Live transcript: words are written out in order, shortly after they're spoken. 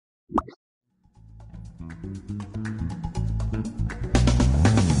If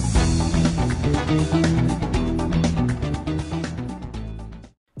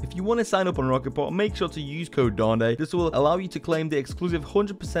you want to sign up on Rocket Pot, make sure to use code Donde. This will allow you to claim the exclusive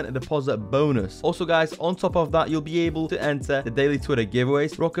 100% deposit bonus. Also guys, on top of that, you'll be able to enter the daily Twitter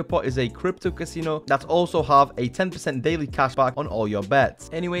giveaways. Rocket Pot is a crypto casino that also have a 10% daily cashback on all your bets.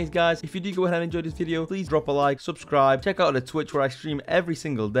 Anyways guys, if you do go ahead and enjoy this video, please drop a like, subscribe, check out the Twitch where I stream every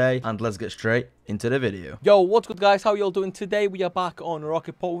single day, and let's get straight into the video. Yo, what's good guys? How y'all doing? Today we are back on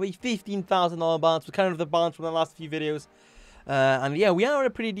Rocket Pot with a $15,000 balance. We're kind of the balance from the last few videos. And yeah, we are on a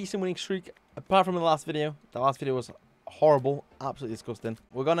pretty decent winning streak, apart from the last video. The last video was horrible, absolutely disgusting.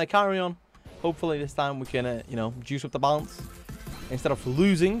 We're going to carry on. Hopefully this time we can, you know, juice up the balance instead of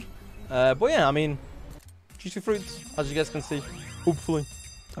losing. But yeah, I mean, Juicy Fruits, as you guys can see, hopefully.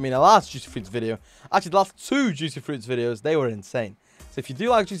 I mean, the last Juicy Fruits video, actually the last two Juicy Fruits videos, they were insane. So if you do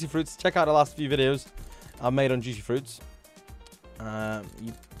like Juicy Fruits, check out the last few videos I've made on Juicy Fruits. You're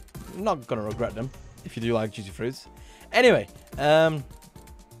not going to regret them if you do like Juicy Fruits. Anyway,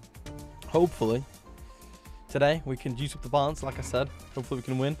 hopefully today we can juice up the balance, like I said. Hopefully we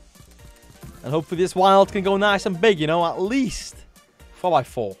can win. And hopefully this wild can go nice and big, you know, at least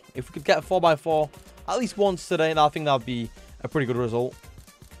 4x4. If we could get a 4x4 at least once today, I think that would be a pretty good result.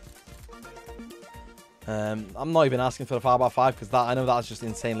 I'm not even asking for the 5x5 because I know that's just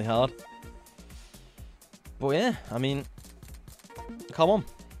insanely hard. But yeah, I mean, come on,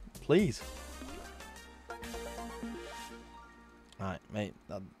 please. Alright, mate.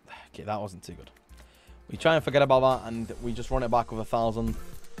 Okay, that wasn't too good. We try and forget about that, and we just run it back with 1,000.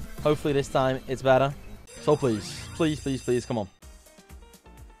 Hopefully this time it's better. So please, please, please, please, come on.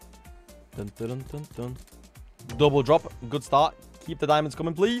 Dun, dun, dun, dun, dun. Double drop, good start. Keep the diamonds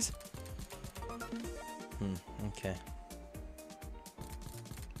coming, please. Okay.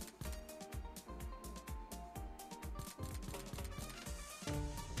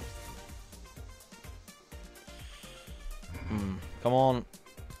 Come on.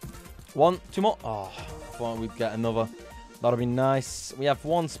 One, two more. Oh, I thought we'd get another. That'll be nice. We have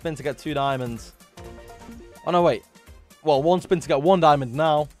one spin to get 2 diamonds. Oh, no, wait. Well, one spin to get 1 diamond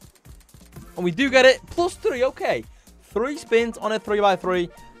now. And we do get it. +3. Okay. 3 spins on a 3x3.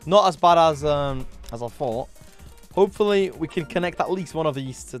 Not as bad as I thought. Hopefully, we can connect at least one of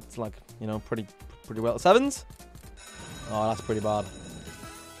these to like, you know, pretty well. 7s. Oh, that's pretty bad.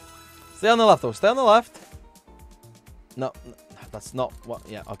 Stay on the left, though. Stay on the left. No. That's not what...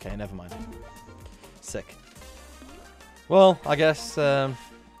 Yeah, okay, never mind. Sick. Well, I guess,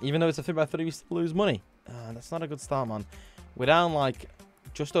 even though it's a 3x3, we still lose money. That's not a good start, man. We're down, like,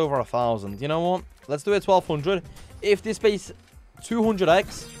 just over 1,000. You know what? Let's do it 1,200. If this pays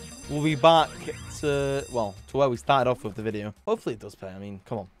 200x, we'll be back to, well, to where we started off with the video. Hopefully it does pay. I mean,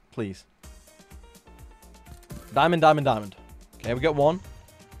 come on, please. Diamond, diamond, diamond. Okay, we get 1.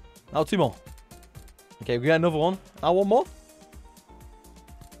 Now 2 more. Okay, we get another 1. Now 1 more.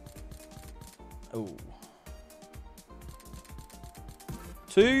 Oh.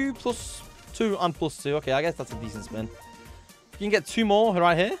 2 plus 2 and +2. Okay, I guess that's a decent spin. If you can get 2 more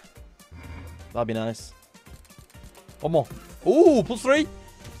right here, that'd be nice. 1 more. Ooh, +3.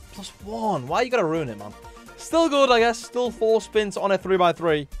 +1. Why you gotta ruin it, man? Still good, I guess. Still 4 spins on a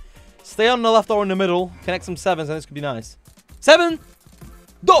 3x3. Stay on the left or in the middle. Connect some 7s and this could be nice. 7!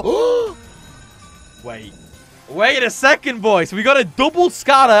 Wait a second, boys. We got a double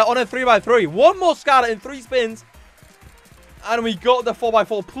scatter on a 3x3. 1 more scatter in 3 spins. And we got the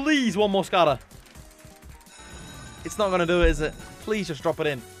 4x4. Please, 1 more scatter. It's not going to do it, is it? Please just drop it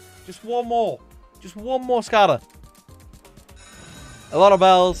in. Just 1 more. Just 1 more scatter. A lot of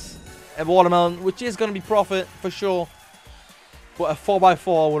bells. A watermelon, which is going to be profit for sure. But a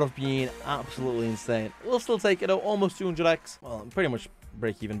 4x4 would have been absolutely insane. We'll still take it out. Almost 200x. Well, pretty much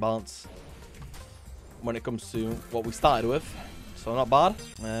break-even balance when it comes to what we started with. So not bad.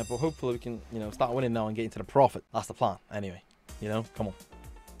 But hopefully we can, you know, start winning now and get into the profit. That's the plan. Anyway, you know, come on.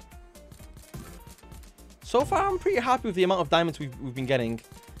 So far, I'm pretty happy with the amount of diamonds we've been getting.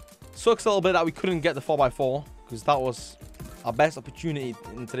 Sucks a little bit that we couldn't get the 4x4 because that was our best opportunity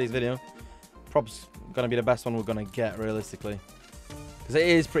in today's video. Probably going to be the best one we're going to get, realistically. Because it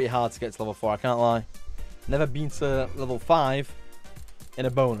is pretty hard to get to level 4, I can't lie. Never been to level 5 in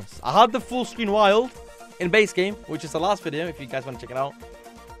a bonus. I had the full screen wild in base game, which is the last video, if you guys want to check it out.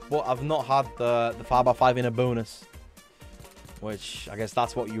 But I've not had the 5x5 in a bonus. Which, I guess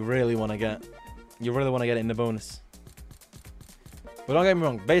that's what you really want to get. You really want to get it in the bonus. But don't get me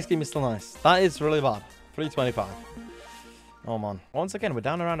wrong, base game is still nice. That is really bad. 325. Oh, man. Once again, we're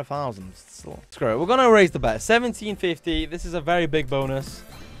down around 1,000. Screw it. We're going to raise the bet. 1,750. This is a very big bonus.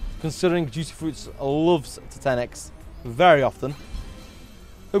 considering Juicy Fruits loves to 10x very often.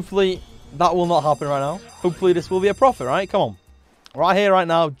 Hopefully that will not happen right now. Hopefully this will be a profit, right? Come on. Right here, right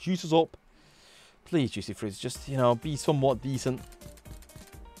now, juice is up. Please, Juicy Fruits, just, you know, be somewhat decent.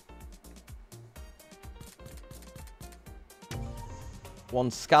 One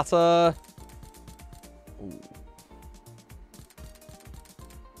scatter. Ooh.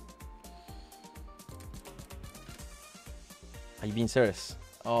 Are you being serious?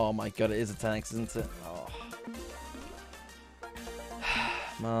 Oh my god, it is a 10x, isn't it? Oh.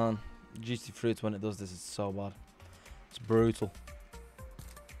 Man, Juicy Fruits, when it does this, it's so bad. It's brutal.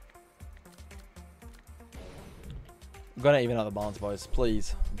 I'm gonna even out the balance, boys.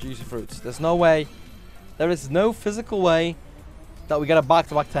 Please. Juicy Fruits. There's no way. There is no physical way that we get a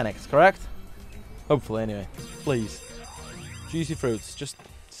back-to-back 10x, correct? Hopefully, anyway. Please. Juicy Fruits. Just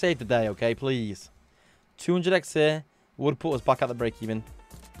save the day, okay? Please. 200x here would put us back at the break-even.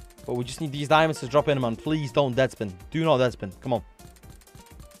 But we just need these diamonds to drop in, man. Please don't dead spin. Do not dead spin. Come on.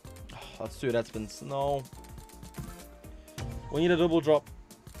 Oh, that's 2 dead spins. No. We need a double drop.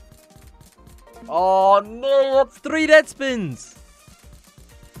 Oh, no. That's 3 dead spins.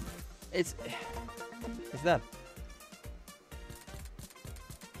 It's dead.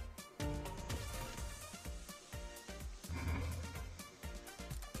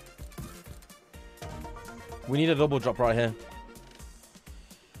 We need a double drop right here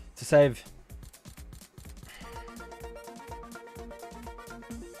to save.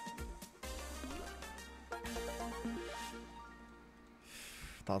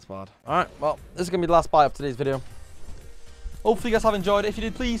 That's bad. Alright, well, this is going to be the last buy of today's video. Hopefully you guys have enjoyed it. If you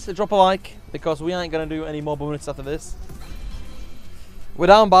did, please drop a like, because we ain't going to do any more bonus after this. We're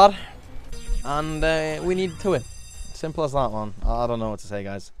down bad, and we need to win. Simple as that, man. I don't know what to say,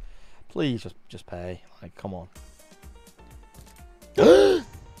 guys. Please just pay. Like, come on.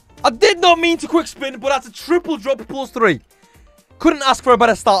 I did not mean to quick spin, but that's a triple drop +3. Couldn't ask for a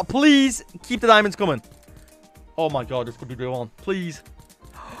better start. Please keep the diamonds coming. Oh my god, this could be real on. Please.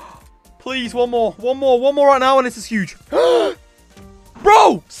 Please, one more right now, and this is huge.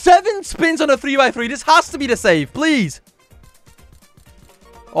 Bro, 7 spins on a 3x3. This has to be the save, please.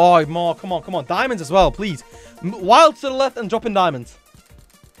 Oh, more. Come on. Diamonds as well, please. Wild to the left and drop in diamonds.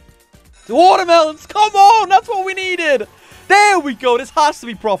 The watermelons, come on. That's what we needed. There we go. This has to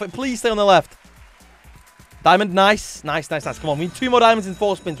be profit. Please stay on the left. Diamond, nice. Come on, we need 2 more diamonds in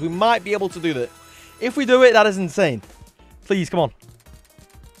 4 spins. We might be able to do that. If we do it, that is insane. Please, come on.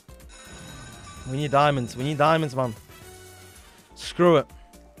 We need diamonds. Man. Screw it.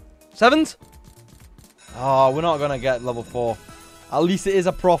 7s? Oh, we're not going to get level 4. At least it is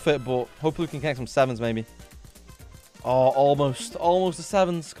a profit, but hopefully we can connect some 7s maybe. Oh, almost. Almost the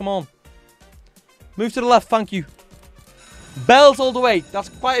 7s. Come on. Move to the left. Thank you. Bells all the way. That's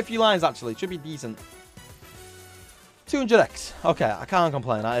quite a few lines, actually. Should be decent. 200x. Okay, I can't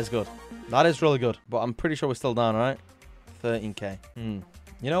complain. That is good. That is really good. But I'm pretty sure we're still down, right? 13k.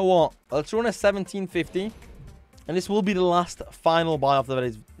 You know what? Let's run a 1750. And this will be the last final buy of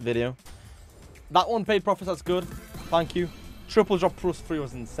the video. That one paid profits. That's good. Thank you. Triple drop +3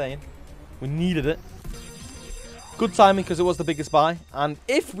 was insane. We needed it. Good timing because it was the biggest buy. And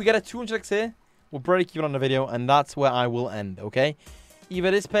if we get a 200x here, we'll break even on the video. And that's where I will end, okay?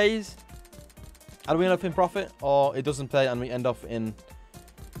 Either this pays and we end up in profit, or it doesn't pay and we end up in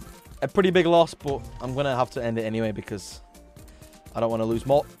a pretty big loss. But I'm going to have to end it anyway because I don't want to lose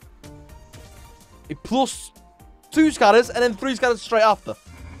more. It +2 scatters and then 3 scatters straight after.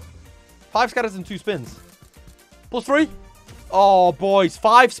 5 scatters and 2 spins. +3. Oh, boys.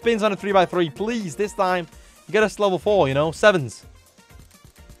 5 spins on a 3x3. Please, this time, get us level 4, you know. 7s.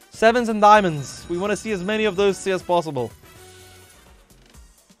 7s and diamonds. We want to see as many of those as possible.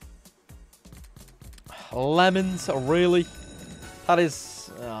 Lemons, really? That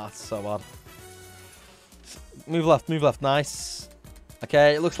is... Ah, it's so bad. Move left. Nice.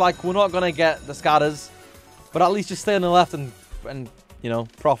 Okay, it looks like we're not going to get the scatters. But at least just stay on the left and you know,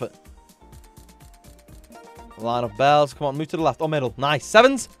 profit. Line of bells. Come on, move to the left or middle. Nice.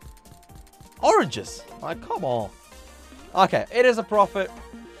 7s. Oranges. Like, come on. Okay, it is a profit,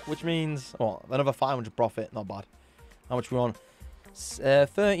 which means, oh, another 500 profit. Not bad. How much we on?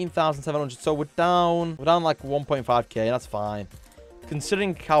 13,700. So we're down like 1.5k. That's fine.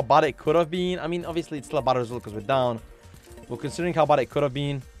 Considering how bad it could have been. I mean, obviously, it's still bad as well because we're down. But considering how bad it could have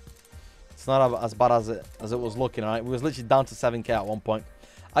been, it's not as bad as it was looking, right? We was literally down to 7k at one point.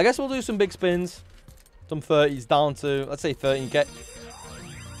 I guess we'll do some big spins. Some 30s down to, let's say, 13k.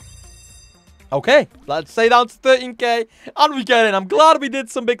 Okay, let's say down to 13k. And we get in. I'm glad we did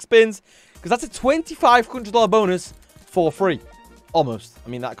some big spins. Because that's a $2,500 bonus for free. Almost. I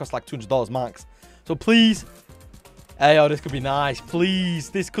mean, that costs like $200 max. So please. Hey, oh, this could be nice. Please.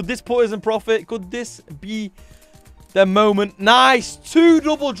 Could this put us in profit? Could this be the moment? Nice. 2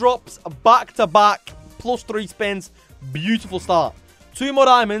 double drops back to back. Plus 3 spins. Beautiful start. 2 more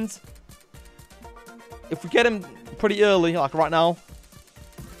diamonds. If we get him pretty early, like right now.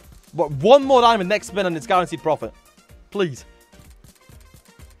 But 1 more diamond next spin and it's guaranteed profit. Please.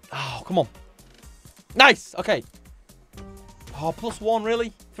 Oh, come on. Nice. Okay. Oh, +1,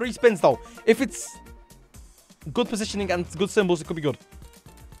 really? 3 spins, though. If it's good positioning and good symbols, it could be good.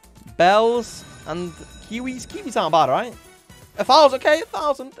 Bells and kiwis. Kiwis aren't bad, right? 1,000. Okay,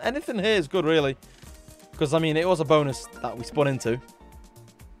 1,000. Anything here is good, really. Because, I mean, it was a bonus that we spun into.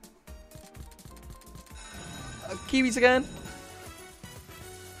 Kiwis again.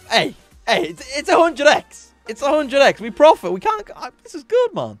 Hey, it's 100x. It's 100x. We profit. We can't. This is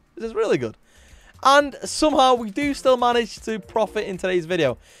good, man. This is really good. And somehow we do still manage to profit in today's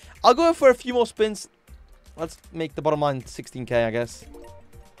video. I'll go for a few more spins. Let's make the bottom line 16k, I guess.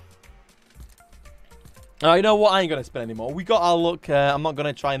 You know what? I ain't going to spin anymore. We got our luck. I'm not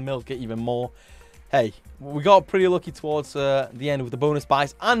going to try and milk it even more. Hey, we got pretty lucky towards the end with the bonus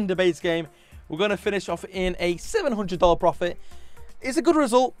buys and the base game. We're going to finish off in a $700 profit. It's a good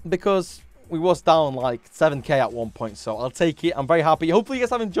result because we was down like 7k at one point. So I'll take it. I'm very happy. Hopefully you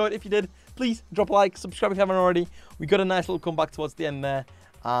guys have enjoyed. If you did, please drop a like, subscribe if you haven't already. We got a nice little comeback towards the end there.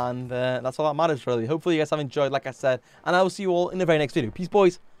 And that's all that matters, really. Hopefully you guys have enjoyed, like I said. And I will see you all in the very next video. Peace,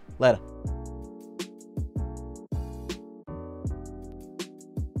 boys. Later.